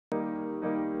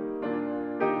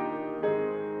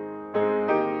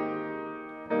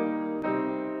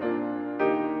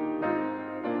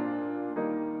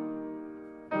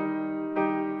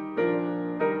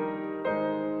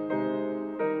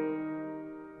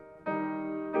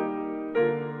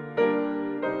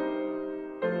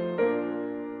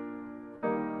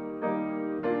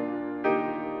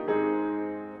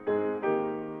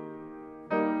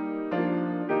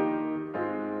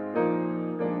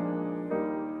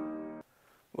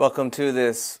Welcome to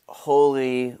this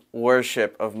holy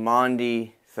worship of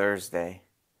Maundy Thursday,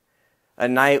 a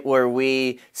night where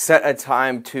we set a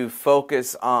time to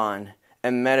focus on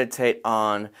and meditate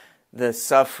on the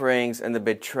sufferings and the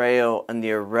betrayal and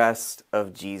the arrest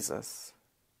of Jesus.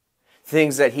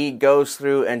 Things that he goes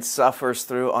through and suffers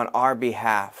through on our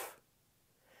behalf,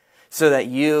 so that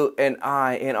you and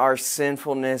I, in our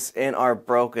sinfulness, in our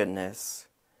brokenness,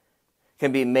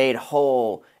 can be made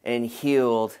whole and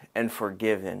healed and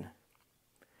forgiven.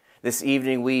 This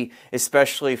evening we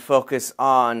especially focus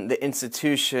on the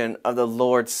institution of the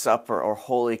Lord's Supper or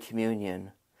Holy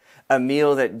Communion, a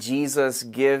meal that Jesus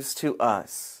gives to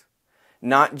us,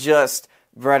 not just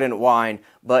bread and wine,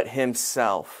 but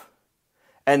himself.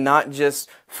 And not just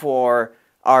for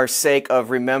our sake of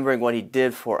remembering what he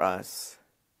did for us,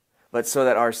 but so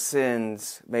that our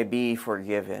sins may be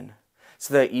forgiven.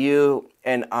 So that you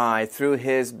and I, through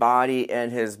his body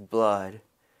and his blood,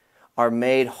 are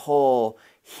made whole,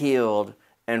 healed,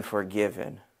 and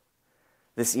forgiven.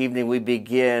 This evening we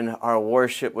begin our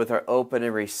worship with our opening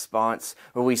response,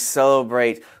 where we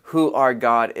celebrate who our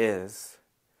God is.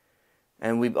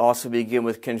 And we also begin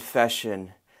with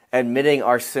confession, admitting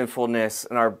our sinfulness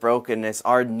and our brokenness,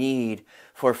 our need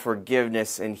for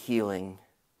forgiveness and healing.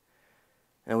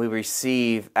 And we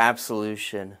receive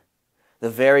absolution, the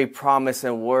very promise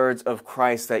and words of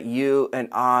Christ that you and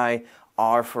I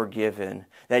are forgiven,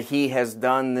 that he has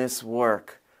done this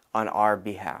work on our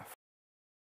behalf.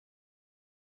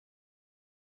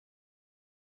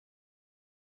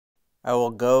 I will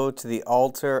go to the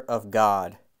altar of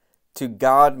God, to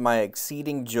God my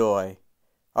exceeding joy.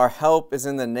 Our help is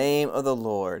in the name of the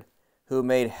Lord, who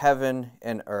made heaven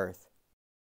and earth.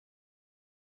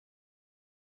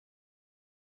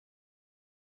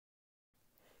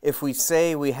 If we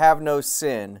say we have no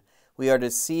sin, we are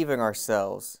deceiving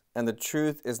ourselves, and the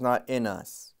truth is not in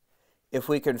us. If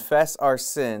we confess our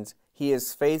sins, he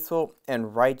is faithful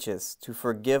and righteous to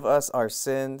forgive us our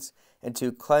sins and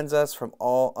to cleanse us from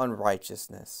all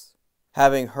unrighteousness.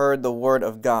 Having heard the word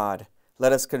of God,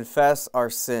 let us confess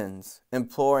our sins,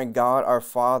 imploring God our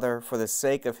Father for the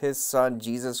sake of his Son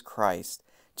Jesus Christ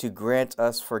to grant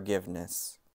us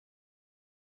forgiveness.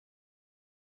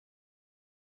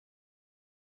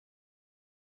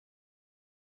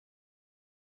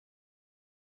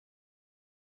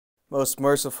 Most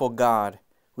merciful God,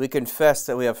 we confess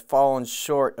that we have fallen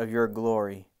short of your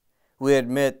glory. We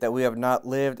admit that we have not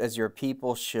lived as your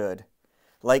people should.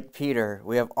 Like Peter,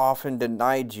 we have often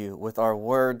denied you with our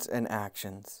words and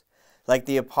actions. Like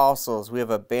the apostles, we have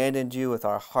abandoned you with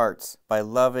our hearts by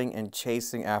loving and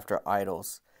chasing after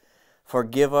idols.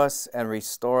 Forgive us and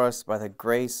restore us by the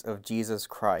grace of Jesus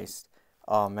Christ.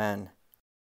 Amen.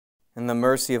 In the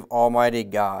mercy of Almighty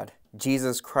God,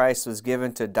 Jesus Christ was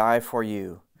given to die for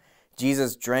you.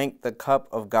 Jesus drank the cup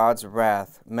of God's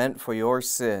wrath meant for your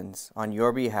sins on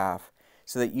your behalf,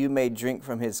 so that you may drink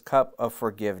from his cup of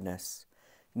forgiveness.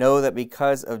 Know that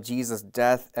because of Jesus'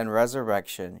 death and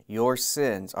resurrection, your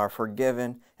sins are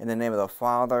forgiven in the name of the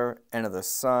Father, and of the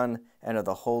Son, and of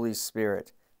the Holy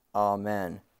Spirit.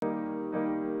 Amen.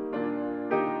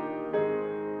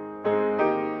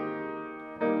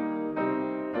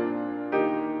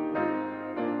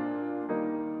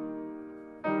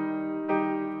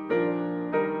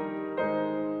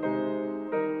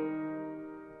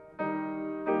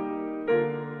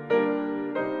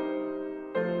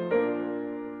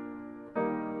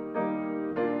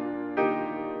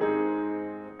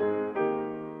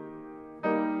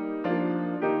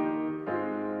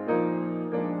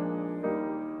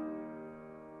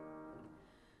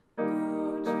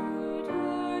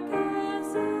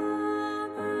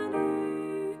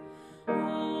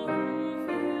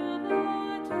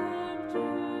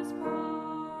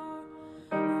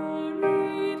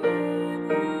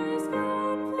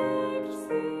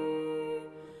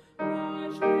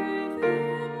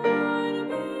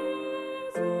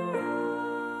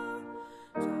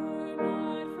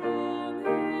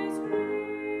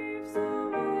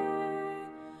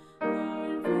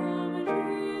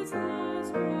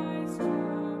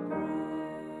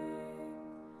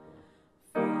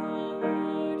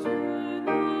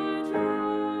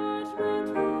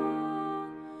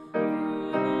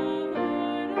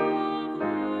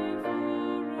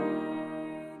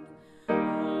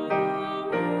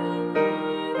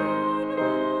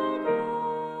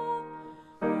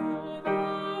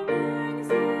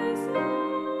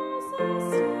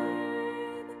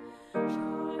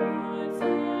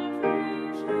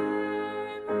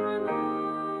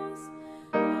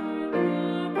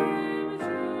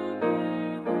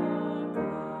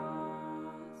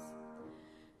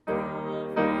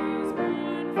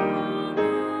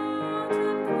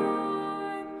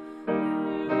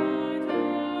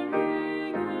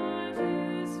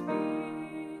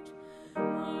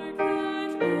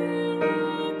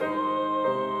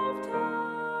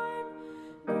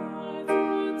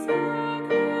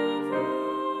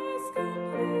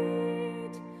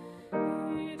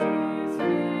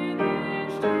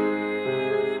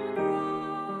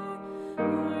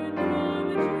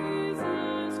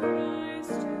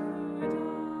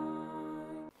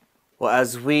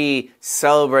 as we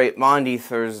celebrate Maundy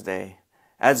Thursday,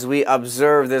 as we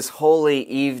observe this holy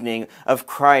evening of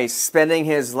Christ spending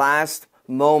his last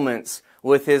moments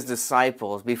with his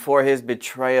disciples before his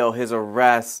betrayal, his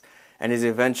arrest, and his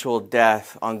eventual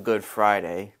death on Good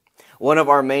Friday. One of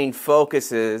our main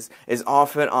focuses is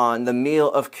often on the meal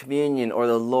of communion or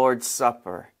the Lord's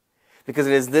Supper, because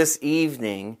it is this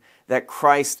evening that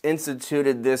Christ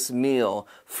instituted this meal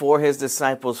for his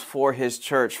disciples, for his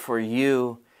church, for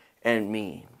you and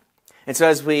me. And so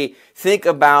as we think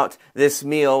about this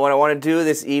meal, what I want to do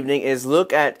this evening is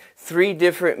look at 3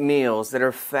 different meals that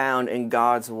are found in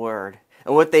God's Word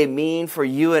and what they mean for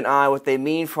you and I, what they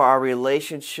mean for our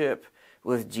relationship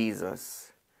with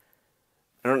Jesus.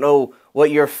 I don't know what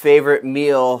your favorite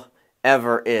meal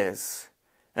ever is.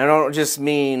 And I don't just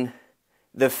mean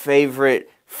the favorite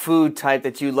food type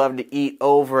that you love to eat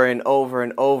over and over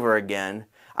and over again.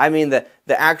 I mean the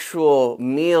actual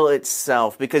meal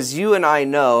itself, because you and I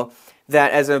know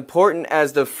that as important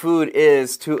as the food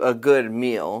is to a good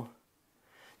meal,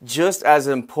 just as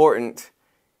important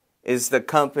is the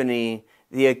company,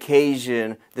 the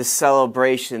occasion, the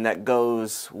celebration that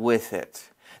goes with it.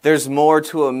 There's more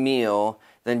to a meal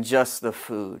than just the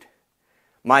food.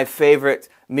 My favorite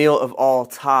meal of all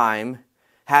time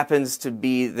happens to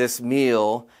be this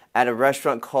meal at a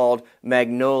restaurant called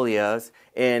Magnolia's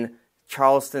in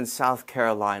Charleston, South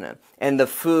Carolina. And the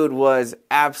food was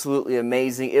absolutely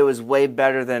amazing. It was way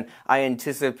better than I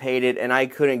anticipated, and I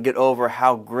couldn't get over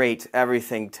how great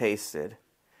everything tasted.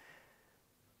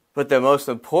 But the most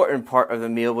important part of the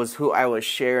meal was who I was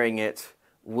sharing it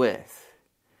with.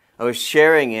 I was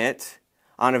sharing it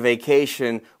on a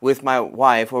vacation with my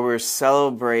wife where we were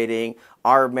celebrating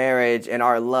our marriage and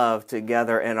our love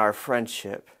together and our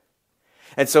friendship.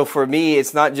 And so for me,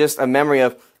 it's not just a memory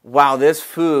of, wow, this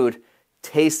food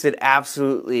tasted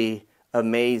absolutely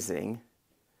amazing.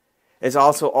 It's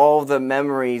also all the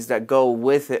memories that go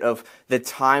with it of the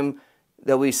time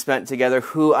that we spent together,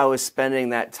 who I was spending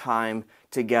that time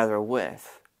together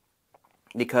with.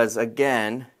 Because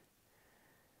again,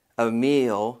 a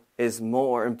meal is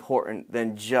more important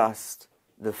than just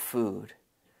the food.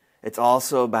 It's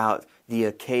also about the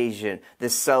occasion, the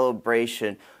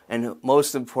celebration, and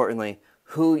most importantly,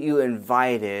 who you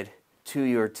invited to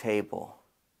your table.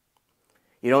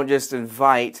 You don't just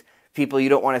invite people you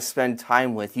don't want to spend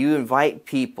time with. You invite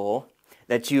people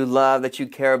that you love, that you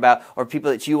care about, or people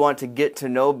that you want to get to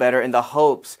know better in the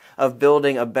hopes of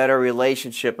building a better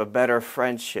relationship, a better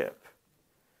friendship.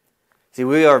 See,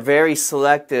 we are very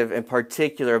selective and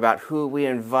particular about who we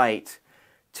invite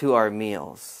to our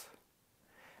meals.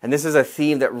 And this is a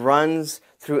theme that runs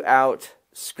throughout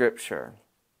Scripture.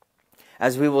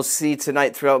 As we will see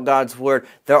tonight throughout God's Word,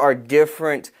 there are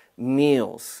different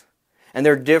meals. And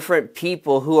there are different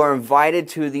people who are invited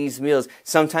to these meals.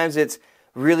 Sometimes it's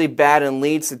really bad and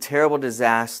leads to terrible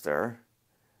disaster.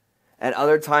 And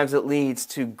other times it leads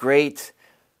to great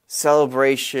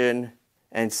celebration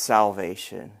and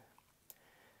salvation.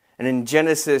 And in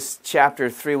Genesis chapter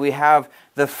 3, we have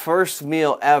the first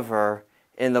meal ever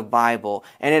in the Bible.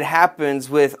 And it happens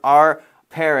with our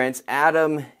parents,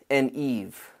 Adam and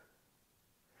Eve.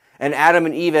 And Adam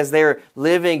and Eve, as they're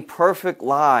living perfect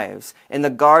lives in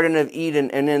the Garden of Eden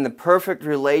and in the perfect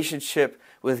relationship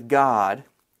with God,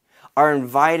 are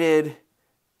invited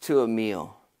to a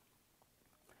meal.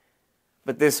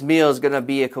 But this meal is going to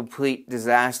be a complete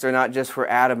disaster, not just for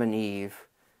Adam and Eve,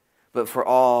 but for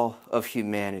all of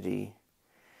humanity.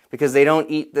 Because they don't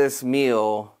eat this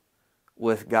meal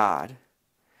with God.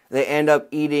 They end up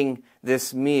eating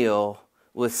this meal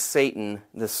with Satan,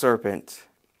 the serpent.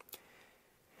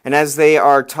 And as they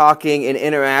are talking and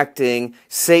interacting,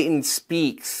 Satan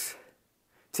speaks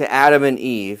to Adam and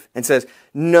Eve and says,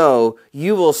 "No,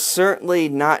 you will certainly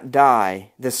not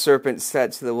die," the serpent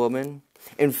said to the woman.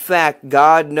 "In fact,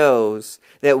 God knows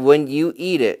that when you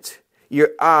eat it, your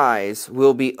eyes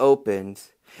will be opened,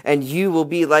 and you will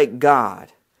be like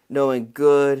God, knowing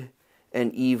good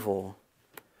and evil."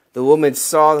 The woman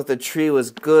saw that the tree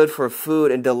was good for food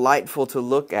and delightful to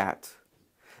look at,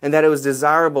 and that it was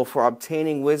desirable for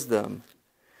obtaining wisdom.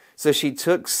 So she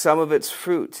took some of its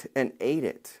fruit and ate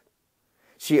it.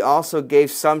 She also gave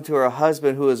some to her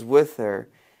husband who was with her,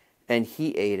 and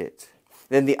he ate it.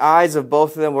 Then the eyes of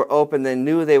both of them were opened, they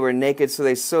knew they were naked, so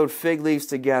they sewed fig leaves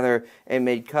together and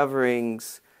made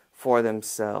coverings for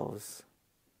themselves.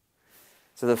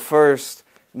 So the first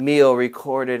meal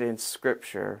recorded in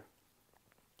Scripture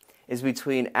is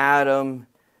between Adam,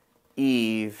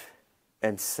 Eve,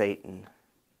 and Satan.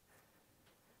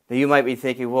 Now you might be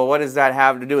thinking, well, what does that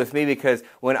have to do with me? Because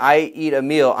when I eat a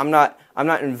meal, I'm not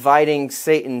inviting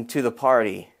Satan to the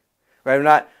party. Right? I'm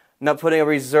not not putting a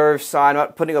reserve sign,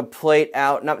 not putting a plate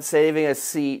out, not saving a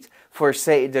seat for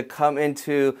Satan to come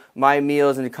into my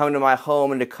meals and to come into my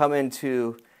home and to come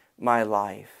into my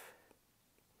life.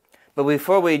 But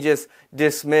before we just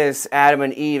dismiss Adam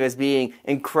and Eve as being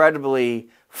incredibly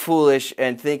foolish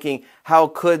and thinking, how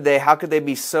could they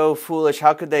be so foolish?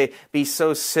 How could they be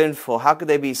so sinful? How could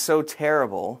they be so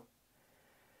terrible?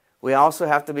 We also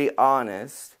have to be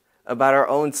honest about our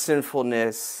own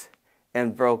sinfulness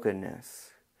and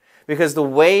brokenness. Because the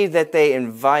way that they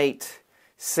invite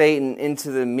Satan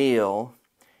into the meal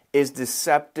is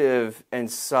deceptive and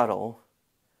subtle.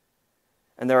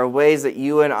 And there are ways that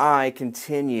you and I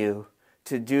continue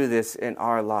to do this in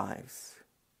our lives.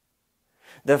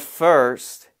 The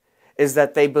first is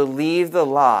that they believe the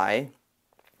lie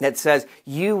that says,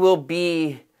 you will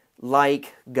be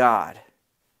like God.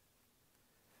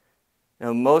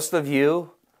 Now, most of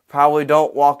you probably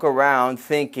don't walk around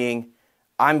thinking,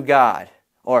 I'm God,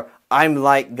 or I'm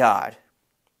like God.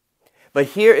 But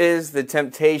here is the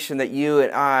temptation that you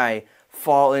and I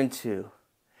fall into.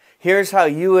 Here's how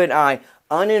you and I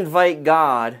uninvite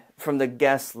God from the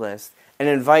guest list and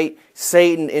invite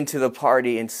Satan into the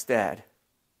party instead.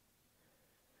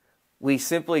 We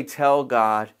simply tell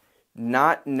God,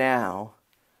 not now,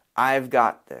 I've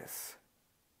got this.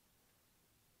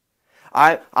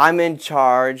 I'm in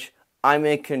charge, I'm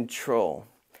in control.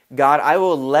 God, I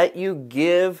will let you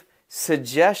give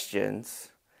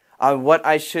suggestions on what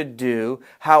I should do,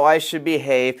 how I should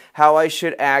behave, how I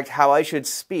should act, how I should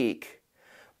speak,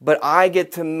 but I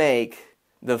get to make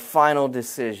the final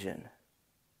decision.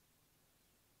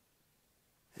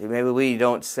 See, maybe we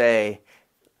don't say,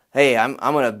 hey, I'm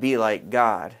going to be like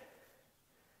God.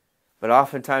 But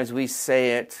oftentimes we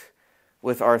say it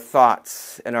with our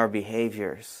thoughts and our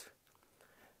behaviors.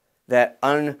 That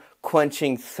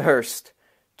unquenching thirst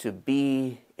to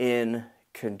be in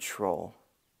control.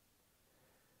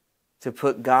 To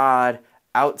put God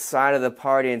outside of the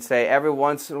party and say, every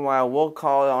once in a while we'll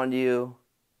call on you.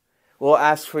 We'll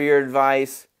ask for your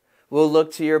advice. We'll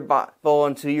look to your Bible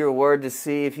and to your word to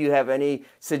see if you have any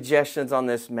suggestions on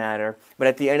this matter. But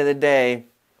at the end of the day,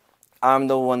 I'm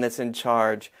the one that's in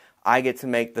charge. I get to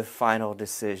make the final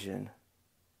decision.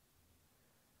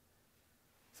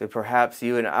 So perhaps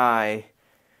you and I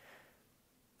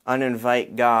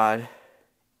uninvite God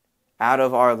out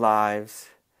of our lives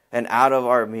and out of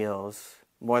our meals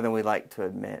more than we like to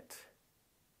admit.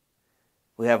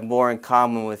 We have more in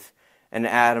common with an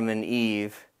Adam and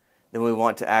Eve than we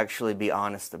want to actually be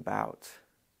honest about.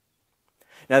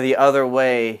 Now, the other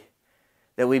way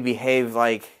that we behave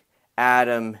like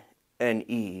Adam and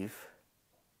Eve,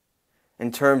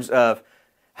 in terms of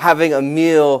having a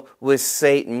meal with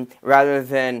Satan rather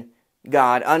than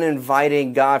God,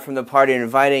 uninviting God from the party and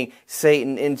inviting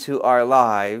Satan into our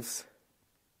lives,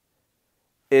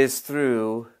 is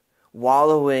through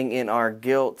wallowing in our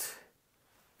guilt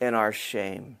and our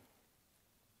shame.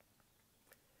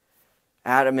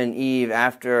 Adam and Eve,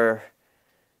 after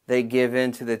they give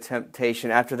in to the temptation,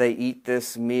 after they eat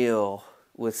this meal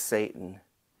with Satan,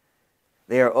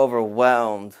 they are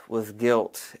overwhelmed with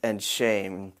guilt and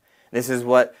shame. This is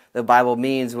what the Bible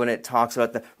means when it talks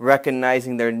about the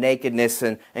recognizing their nakedness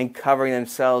and covering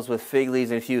themselves with fig leaves.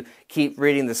 And if you keep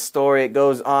reading the story, it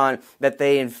goes on that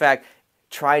they, in fact,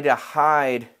 tried to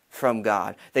hide from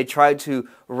God. They tried to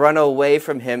run away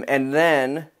from Him. And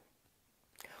then,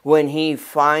 when He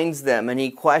finds them and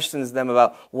He questions them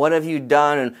about what have you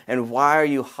done and why are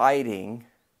you hiding,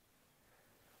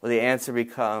 well, the answer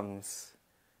becomes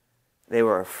they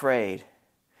were afraid.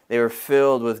 They were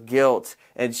filled with guilt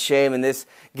and shame. And this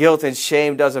guilt and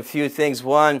shame does a few things.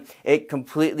 One, it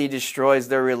completely destroys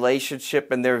their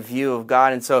relationship and their view of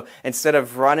God. And so instead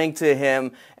of running to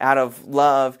Him out of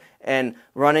love and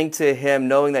running to Him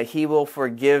knowing that He will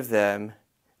forgive them,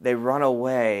 they run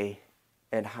away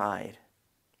and hide.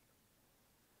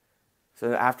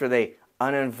 So after they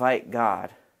uninvite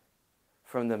God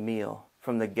from the meal,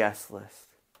 from the guest list,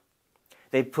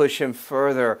 they push Him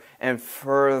further and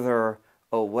further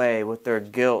away with their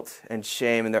guilt and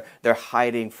shame, and they're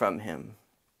hiding from Him.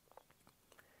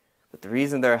 But the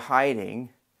reason they're hiding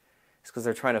is because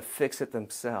they're trying to fix it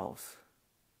themselves.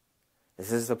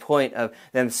 This is the point of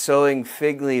them sewing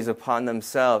fig leaves upon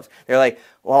themselves. They're like,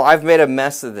 well, I've made a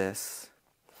mess of this,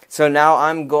 so now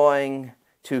I'm going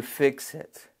to fix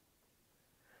it.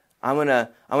 I'm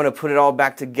gonna put it all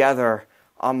back together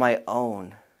on my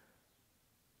own.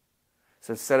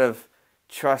 So instead of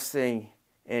trusting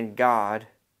in God,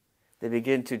 they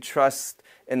begin to trust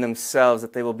in themselves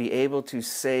that they will be able to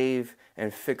save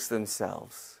and fix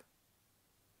themselves.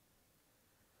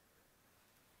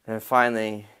 And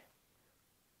finally,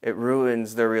 it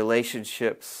ruins their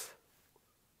relationships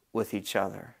with each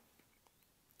other.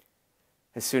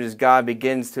 As soon as God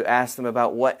begins to ask them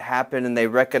about what happened and they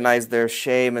recognize their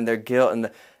shame and their guilt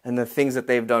and the things that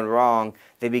they've done wrong,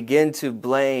 they begin to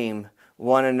blame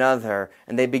one another,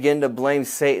 and they begin to blame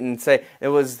Satan and say, it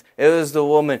was the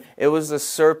woman, it was the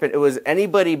serpent, it was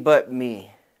anybody but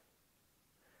me.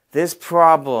 This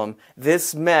problem,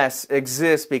 this mess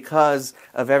exists because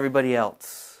of everybody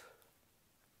else.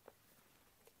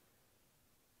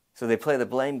 So they play the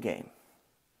blame game.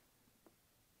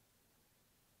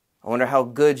 I wonder how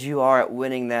good you are at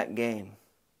winning that game.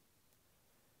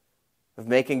 Of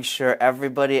making sure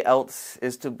everybody else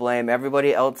is to blame,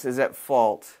 everybody else is at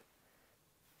fault,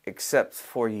 except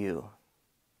for you.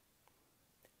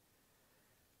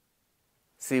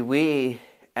 See, we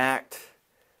act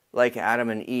like Adam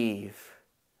and Eve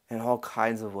in all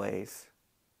kinds of ways.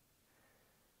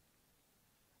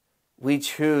 We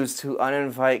choose to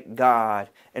uninvite God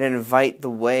and invite the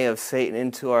way of Satan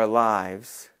into our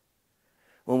lives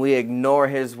when we ignore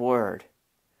His word.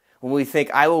 When we think,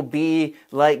 I will be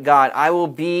like God. I will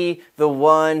be the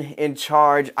one in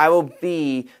charge. I will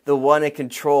be the one in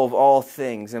control of all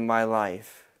things in my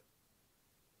life.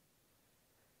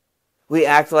 We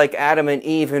act like Adam and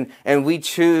Eve, and we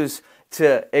choose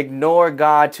to ignore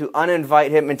God, to uninvite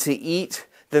Him, and to eat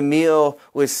the meal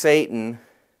with Satan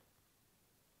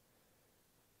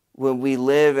when we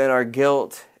live in our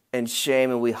guilt and shame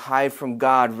and we hide from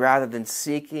God rather than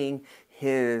seeking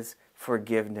His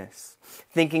forgiveness.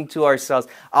 Thinking to ourselves,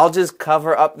 I'll just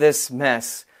cover up this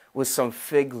mess with some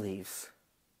fig leaves.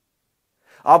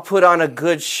 I'll put on a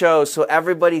good show so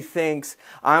everybody thinks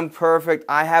I'm perfect,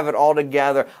 I have it all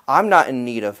together, I'm not in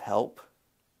need of help.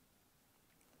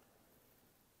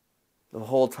 The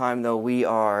whole time, though, we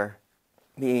are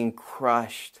being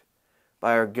crushed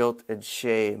by our guilt and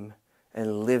shame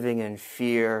and living in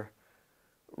fear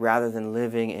rather than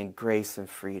living in grace and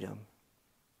freedom.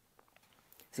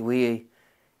 See, we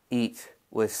eat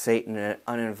with Satan and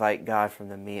uninvite God from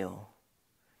the meal,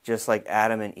 just like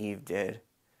Adam and Eve did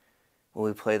when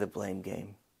we play the blame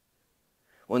game.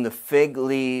 When the fig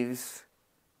leaves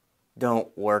don't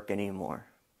work anymore.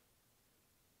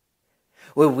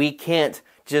 When we can't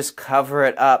just cover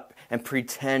it up and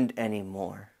pretend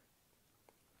anymore.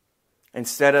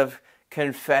 Instead of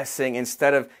confessing,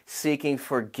 instead of seeking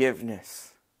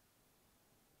forgiveness,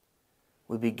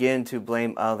 we begin to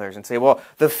blame others and say, well,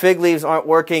 the fig leaves aren't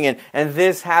working and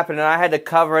this happened and I had to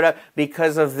cover it up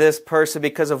because of this person,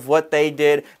 because of what they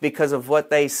did, because of what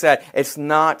they said. It's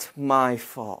not my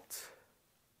fault.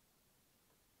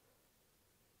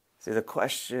 See, the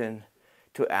question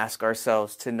to ask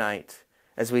ourselves tonight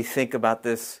as we think about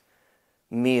this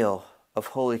meal of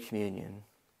Holy Communion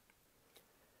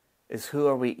is, who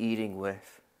are we eating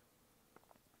with?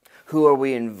 Who are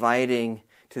we inviting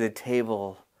to the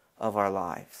table of our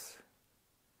lives?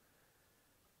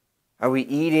 Are we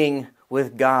eating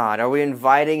with God? Are we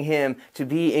inviting Him to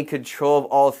be in control of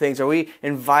all things? Are we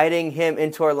inviting Him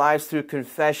into our lives through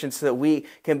confession so that we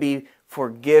can be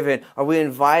forgiven? Are we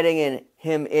inviting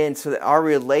Him in so that our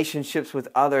relationships with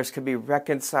others can be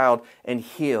reconciled and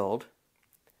healed?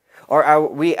 Or are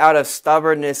we out of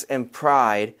stubbornness and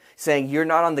pride saying, you're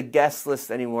not on the guest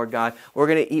list anymore, God. We're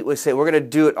going to eat with Satan. We're going to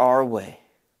do it our way.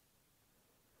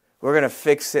 We're going to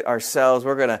fix it ourselves.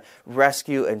 We're going to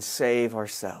rescue and save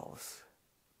ourselves.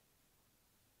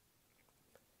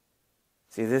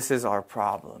 See, this is our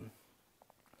problem.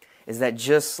 Is that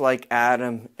just like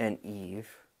Adam and Eve,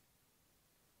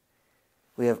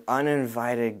 we have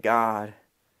uninvited God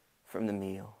from the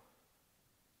meal.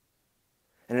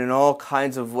 And in all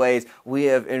kinds of ways, we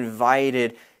have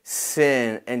invited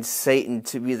sin and Satan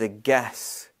to be the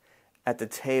guests at the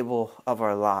table of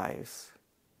our lives.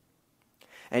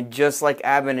 And just like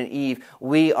Adam and Eve,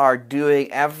 we are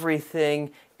doing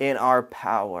everything in our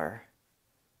power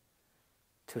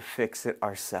to fix it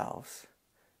ourselves.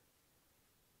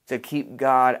 To keep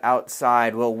God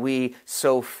outside while we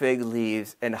sow fig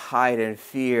leaves and hide in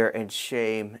fear and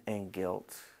shame and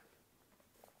guilt.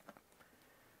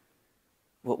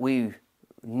 What we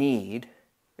need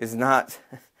is not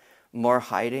more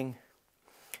hiding.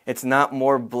 It's not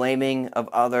more blaming of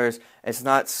others. It's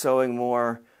not sowing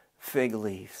more fig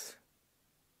leaves.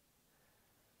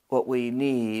 What we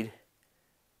need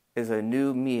is a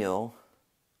new meal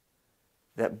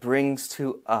that brings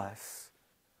to us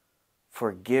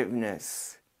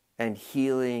forgiveness and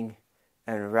healing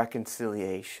and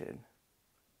reconciliation.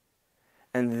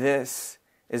 And this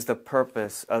is the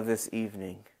purpose of this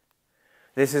evening.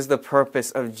 This is the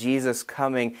purpose of Jesus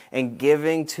coming and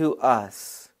giving to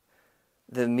us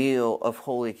the meal of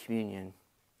Holy Communion.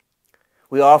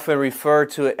 We often refer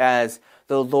to it as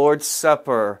the Lord's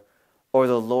Supper or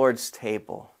the Lord's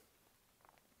table.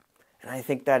 And I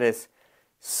think that is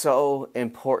so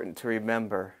important to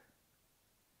remember.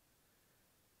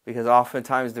 Because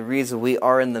oftentimes the reason we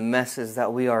are in the messes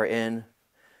that we are in,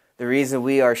 the reason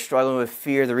we are struggling with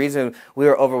fear, the reason we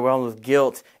are overwhelmed with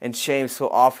guilt and shame so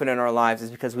often in our lives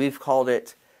is because we've called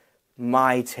it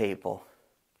my table.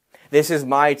 This is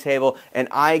my table, and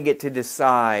I get to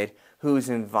decide who's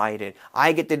invited.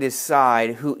 I get to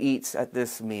decide who eats at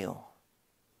this meal.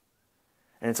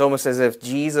 And it's almost as if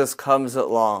Jesus comes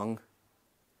along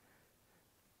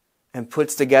and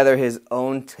puts together his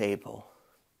own table.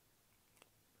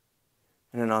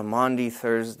 And then on Maundy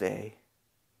Thursday,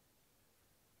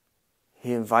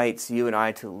 he invites you and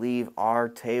I to leave our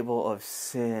table of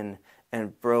sin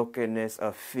and brokenness,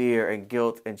 of fear and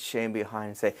guilt and shame behind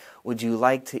and say, would you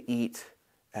like to eat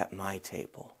at my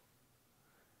table?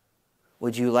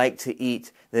 Would you like to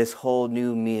eat this whole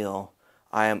new meal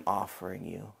I am offering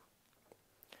you?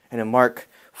 And in Mark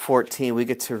 14, we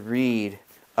get to read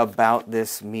about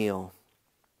this meal.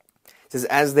 It says,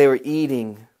 as they were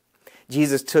eating,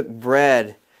 Jesus took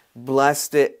bread,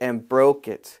 blessed it, and broke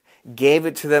it, gave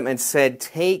it to them, and said,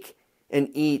 take and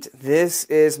eat. This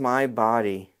is my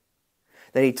body.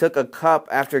 Then he took a cup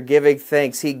after giving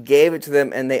thanks. He gave it to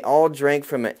them, and they all drank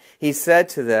from it. He said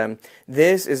to them,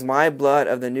 this is my blood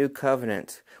of the new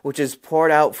covenant, which is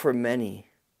poured out for many.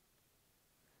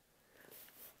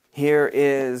 Here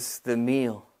is the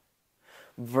meal,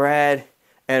 bread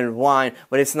and wine.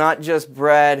 But it's not just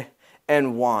bread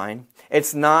and wine.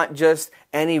 It's not just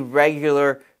any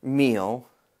regular meal.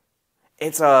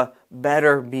 It's a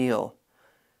better meal.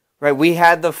 Right? We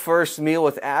had the first meal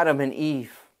with Adam and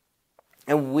Eve.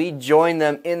 And we join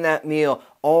them in that meal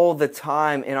all the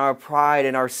time in our pride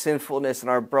and our sinfulness and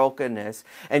our brokenness.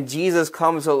 And Jesus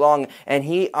comes along and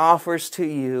he offers to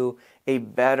you a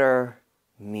better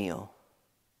meal.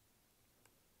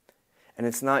 And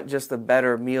it's not just a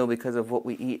better meal because of what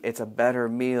we eat. It's a better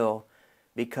meal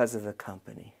because of the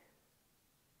company.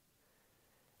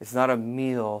 It's not a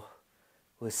meal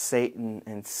with Satan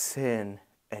and sin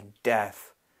and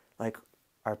death like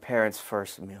our parents'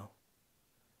 first meal.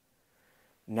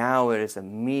 Now it is a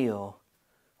meal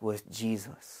with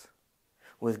Jesus,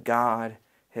 with God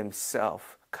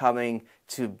himself coming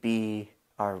to be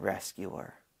our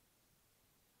rescuer.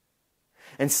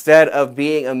 Instead of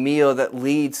being a meal that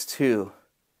leads to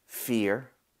fear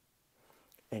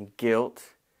and guilt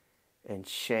and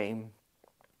shame,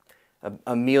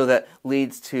 a meal that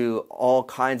leads to all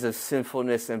kinds of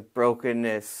sinfulness and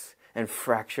brokenness and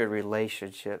fractured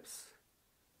relationships,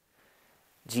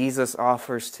 Jesus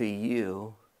offers to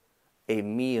you a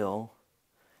meal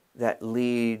that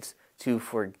leads to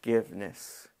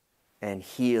forgiveness and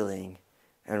healing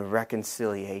and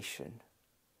reconciliation.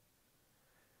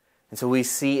 And so we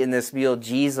see in this meal,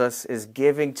 Jesus is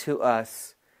giving to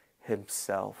us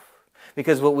himself.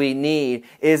 Because what we need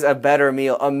is a better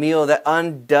meal, a meal that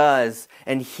undoes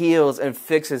and heals and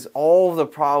fixes all the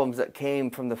problems that came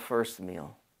from the first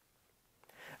meal.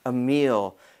 A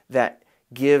meal that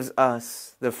gives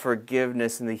us the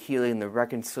forgiveness and the healing and the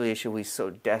reconciliation we so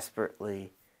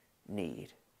desperately need.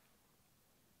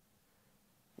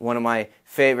 One of my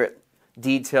favorite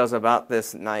details about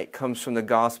this night comes from the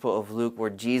Gospel of Luke, where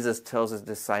Jesus tells his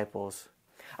disciples,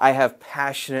 I have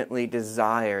passionately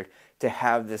desired to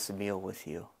have this meal with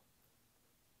you.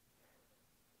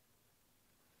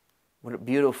 What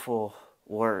beautiful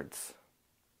words.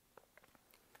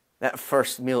 That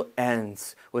first meal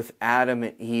ends with Adam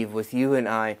and Eve, with you and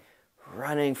I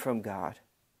running from God,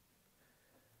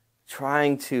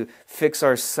 trying to fix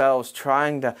ourselves,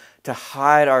 trying to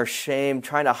hide our shame,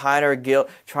 trying to hide our guilt,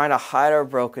 trying to hide our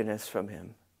brokenness from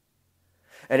him.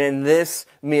 And in this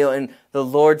meal, in the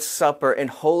Lord's Supper, in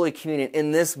Holy Communion,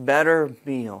 in this better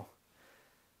meal,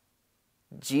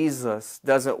 Jesus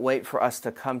doesn't wait for us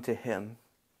to come to him.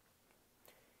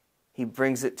 He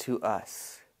brings it to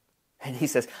us. And he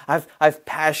says, I've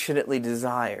passionately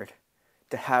desired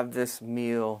to have this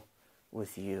meal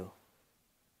with you.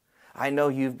 I know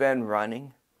you've been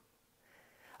running.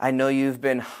 I know you've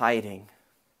been hiding.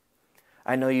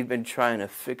 I know you've been trying to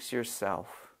fix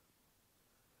yourself.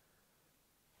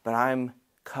 But I'm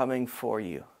coming for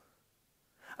you.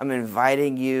 I'm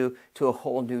inviting you to a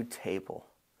whole new table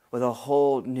with a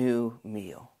whole new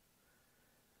meal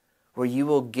where you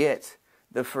will get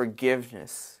the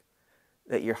forgiveness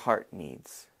that your heart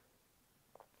needs.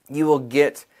 You will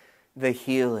get the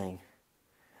healing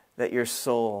that your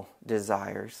soul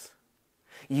desires.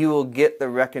 You will get the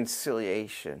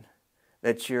reconciliation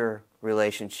that your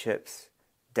relationships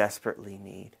desperately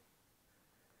need.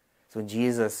 So when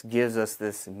Jesus gives us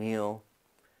this meal,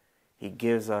 he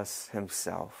gives us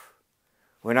himself.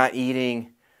 We're not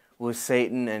eating with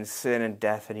Satan and sin and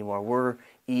death anymore. We're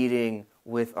eating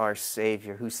with our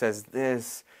Savior, who says,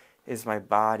 this is my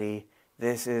body,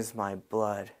 this is my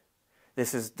blood.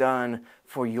 This is done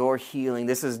for your healing.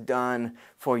 This is done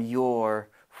for your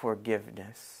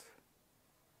forgiveness.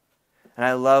 And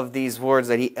I love these words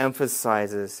that he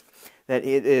emphasizes, that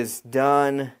it is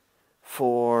done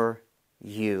for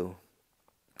you.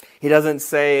 He doesn't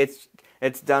say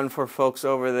it's done for folks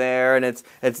over there, and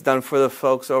it's done for the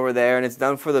folks over there, and it's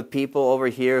done for the people over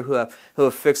here who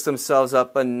have fixed themselves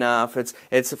up enough.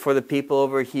 It's for the people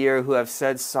over here who have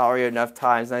said sorry enough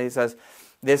times. And he says,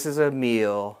 this is a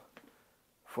meal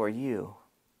for you.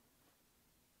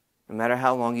 No matter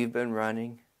how long you've been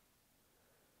running,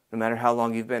 no matter how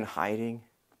long you've been hiding,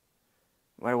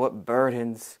 no matter what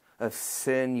burdens of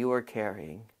sin you are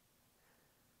carrying,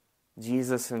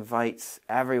 Jesus invites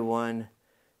everyone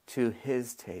to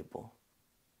his table,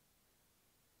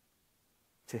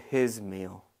 to his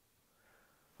meal,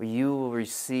 where you will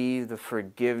receive the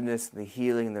forgiveness, the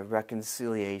healing, the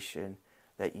reconciliation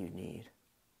that you need.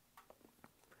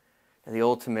 And the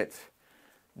ultimate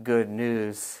good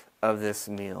news of this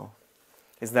meal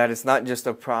is that it's not just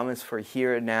a promise for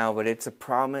here and now, but it's a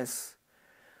promise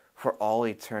for all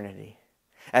eternity.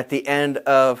 At the end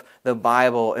of the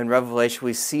Bible in Revelation,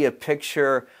 we see a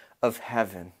picture of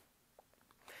heaven.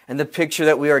 And the picture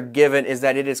that we are given is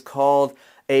that it is called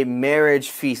a marriage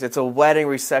feast. It's a wedding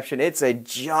reception. It's a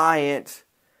giant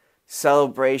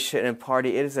celebration and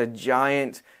party. It is a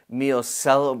giant meal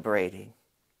celebrating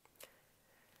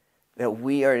that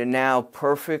we are now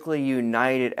perfectly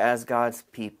united as God's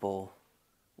people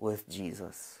with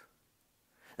Jesus.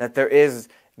 That there is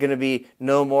going to be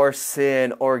no more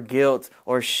sin or guilt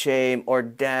or shame or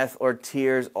death or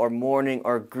tears or mourning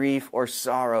or grief or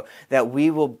sorrow. That we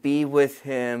will be with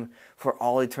him for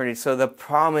all eternity. So the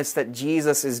promise that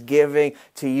Jesus is giving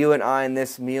to you and I in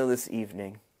this meal this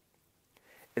evening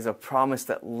is a promise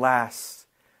that lasts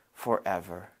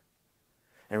forever.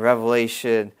 In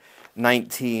Revelation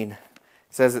 19, it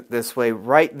says it this way,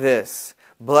 write this,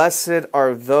 blessed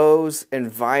are those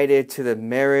invited to the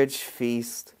marriage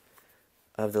feast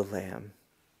of the Lamb.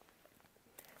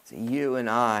 So you and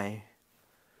I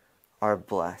are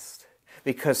blessed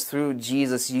because through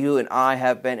Jesus, you and I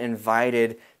have been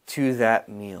invited to that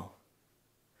meal,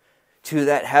 to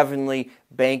that heavenly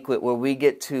banquet where we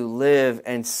get to live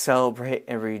and celebrate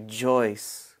and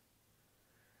rejoice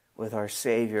with our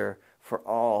Savior for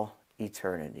all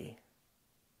eternity.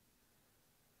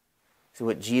 So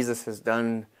what Jesus has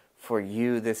done for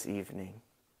you this evening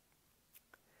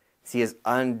is he has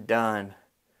undone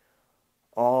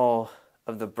all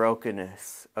of the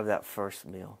brokenness of that first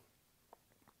meal.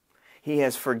 He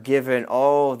has forgiven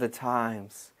all the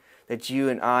times that you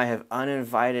and I have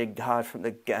uninvited God from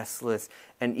the guest list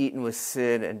and eaten with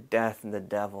sin and death and the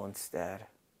devil instead.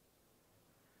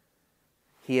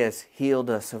 He has healed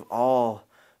us of all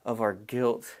of our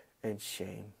guilt and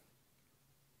shame.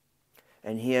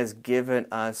 And he has given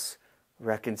us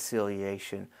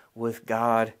reconciliation with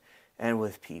God and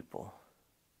with people.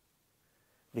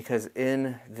 Because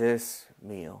in this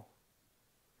meal,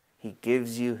 he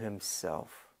gives you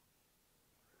himself.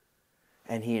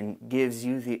 And he gives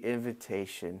you the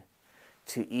invitation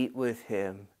to eat with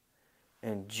him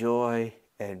in joy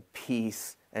and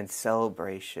peace and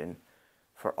celebration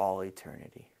for all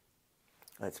eternity.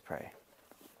 Let's pray.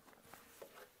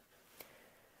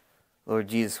 Lord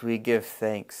Jesus, we give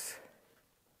thanks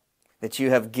that you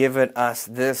have given us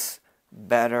this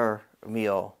better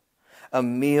meal, a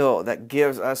meal that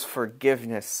gives us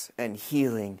forgiveness and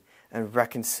healing and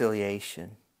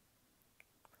reconciliation.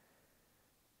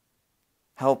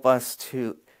 Help us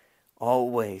to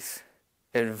always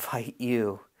invite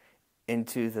you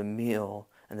into the meal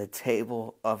and the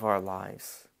table of our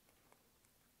lives.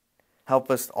 Help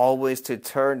us always to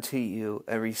turn to you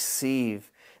and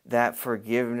receive that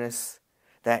forgiveness,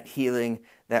 that healing,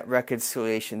 that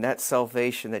reconciliation, that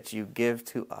salvation that you give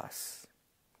to us.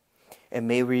 And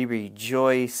may we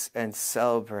rejoice and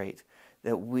celebrate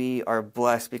that we are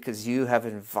blessed because you have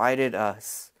invited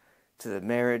us to the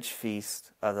marriage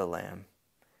feast of the Lamb.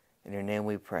 In your name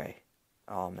we pray.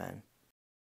 Amen.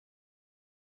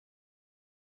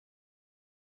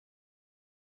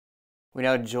 We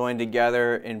now join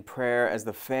together in prayer as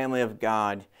the family of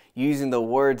God, using the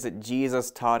words that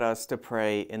Jesus taught us to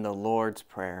pray in the Lord's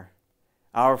Prayer.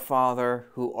 Our Father,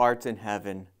 who art in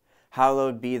heaven,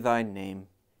 hallowed be thy name.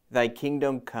 Thy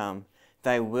kingdom come,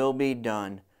 thy will be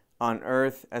done, on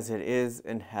earth as it is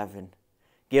in heaven.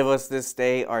 Give us this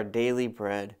day our daily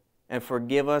bread, and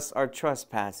forgive us our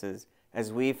trespasses,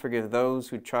 as we forgive those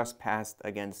who trespass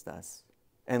against us.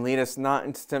 And lead us not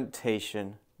into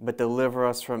temptation, but deliver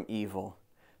us from evil.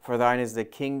 For thine is the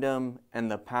kingdom, and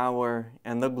the power,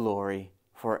 and the glory,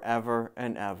 forever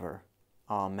and ever.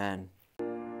 Amen.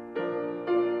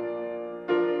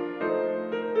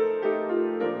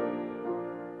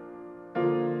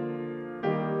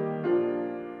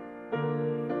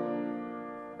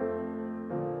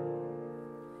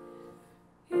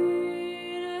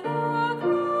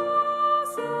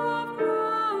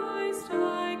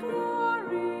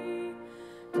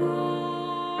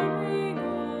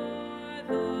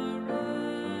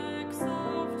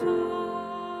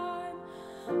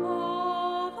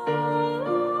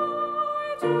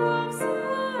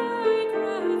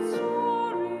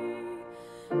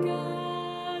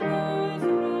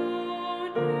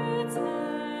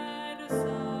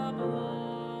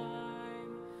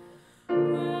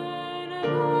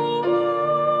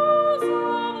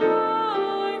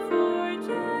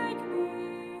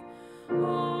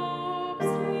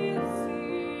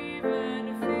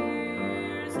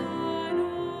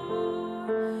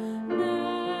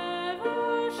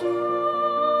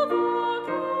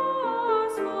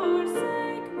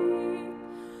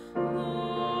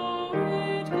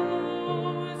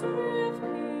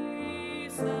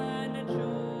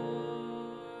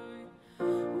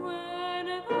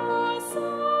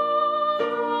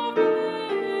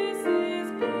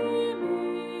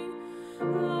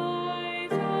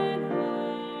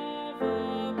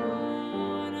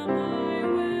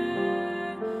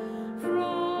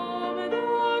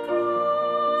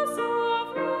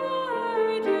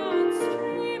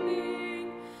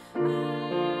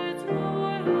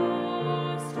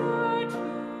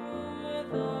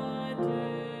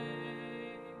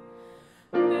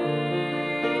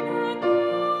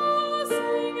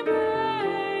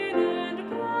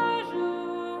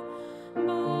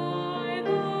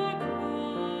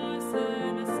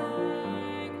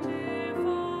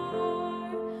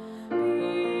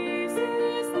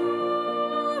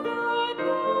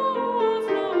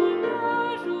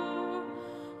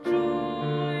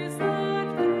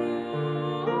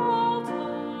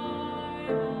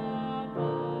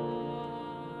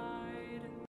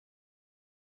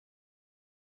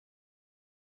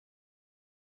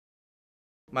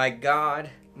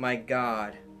 My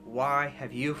God, why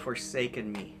have you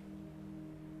forsaken me?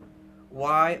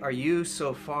 Why are you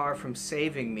so far from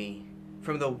saving me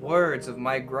from the words of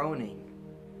my groaning?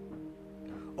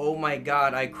 O my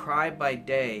God, I cry by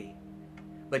day,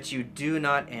 but you do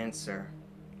not answer,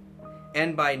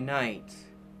 and by night,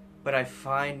 but I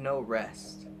find no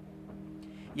rest.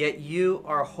 Yet you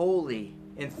are holy,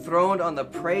 enthroned on the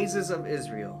praises of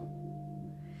Israel,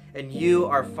 and you,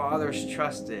 our fathers,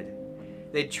 trusted.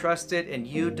 They trusted, and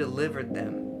you delivered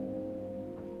them.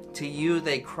 To you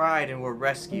they cried and were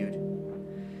rescued.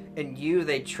 In you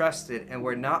they trusted and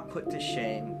were not put to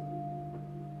shame.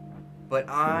 But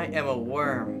I am a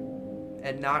worm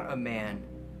and not a man,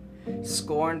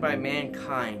 scorned by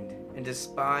mankind and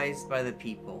despised by the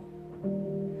people.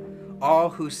 All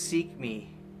who seek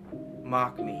me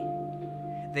mock me.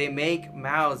 They make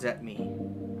mouths at me.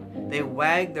 They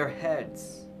wag their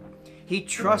heads. He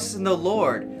trusts in the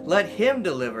Lord. Let him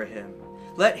deliver him.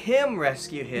 Let him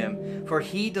rescue him, for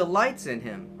he delights in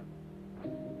him.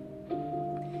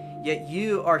 Yet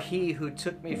you are he who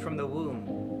took me from the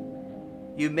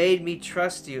womb. You made me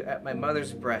trust you at my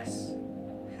mother's breast.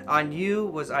 On you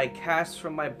was I cast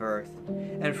from my birth,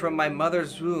 and from my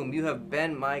mother's womb you have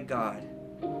been my God.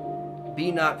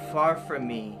 Be not far from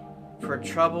me, for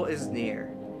trouble is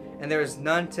near, and there is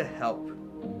none to help.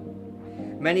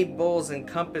 Many bulls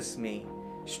encompass me,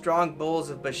 strong bulls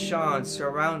of Bashan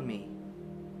surround me.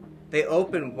 They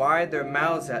open wide their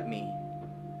mouths at me,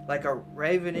 like a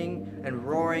ravening and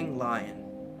roaring lion.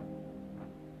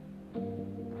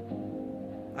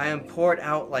 I am poured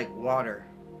out like water,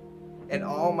 and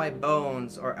all my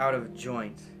bones are out of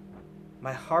joint.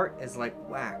 My heart is like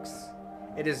wax,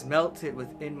 it is melted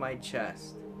within my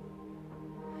chest.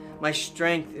 My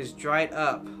strength is dried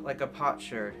up like a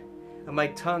potsherd, and my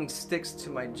tongue sticks to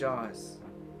my jaws.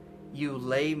 You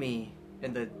lay me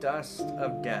in the dust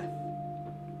of death.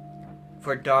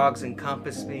 For dogs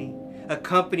encompass me, a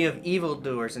company of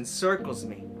evildoers encircles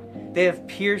me. They have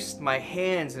pierced my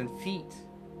hands and feet.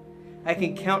 I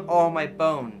can count all my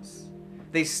bones.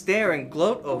 They stare and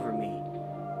gloat over me.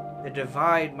 They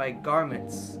divide my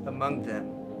garments among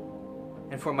them,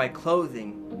 and for my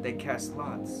clothing they cast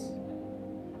lots.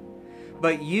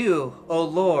 But you, O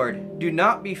Lord, do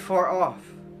not be far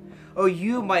off. O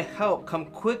you, my help, come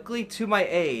quickly to my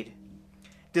aid.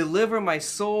 Deliver my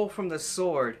soul from the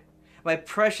sword, my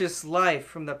precious life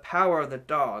from the power of the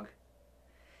dog.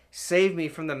 Save me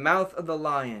from the mouth of the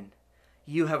lion.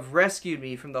 You have rescued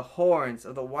me from the horns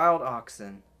of the wild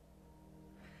oxen.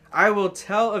 I will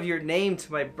tell of your name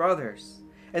to my brothers.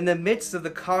 In the midst of the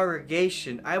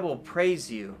congregation, I will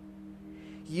praise you.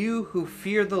 You who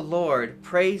fear the Lord,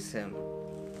 praise him.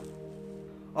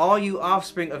 All you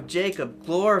offspring of Jacob,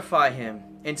 glorify him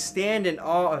and stand in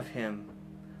awe of him,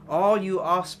 all you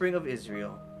offspring of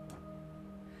Israel.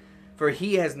 For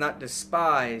he has not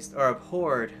despised or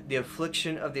abhorred the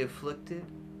affliction of the afflicted,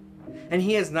 and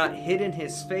he has not hidden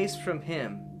his face from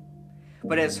him,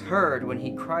 but has heard when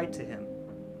he cried to him.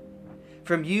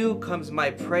 From you comes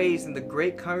my praise in the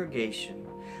great congregation.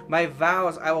 My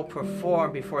vows I will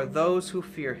perform before those who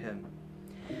fear him.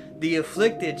 The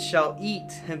afflicted shall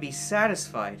eat and be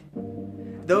satisfied.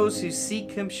 Those who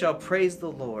seek him shall praise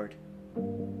the Lord.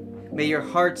 May your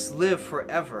hearts live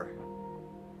forever.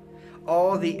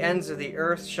 All the ends of the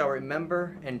earth shall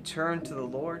remember and turn to the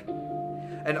Lord,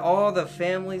 and all the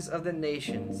families of the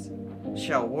nations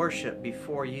shall worship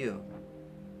before you.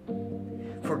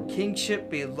 For kingship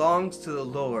belongs to the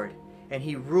Lord, and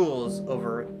he rules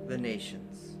over the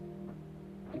nations.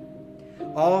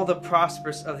 All the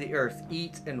prosperous of the earth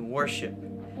eat and worship.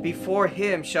 Before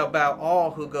him shall bow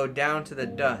all who go down to the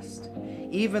dust,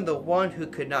 even the one who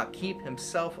could not keep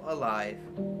himself alive.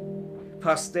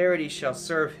 Posterity shall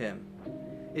serve him.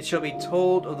 It shall be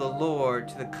told of the Lord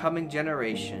to the coming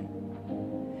generation.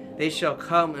 They shall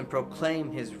come and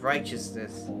proclaim his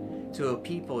righteousness to a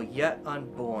people yet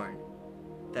unborn,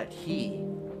 that he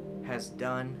has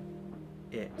done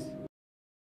it.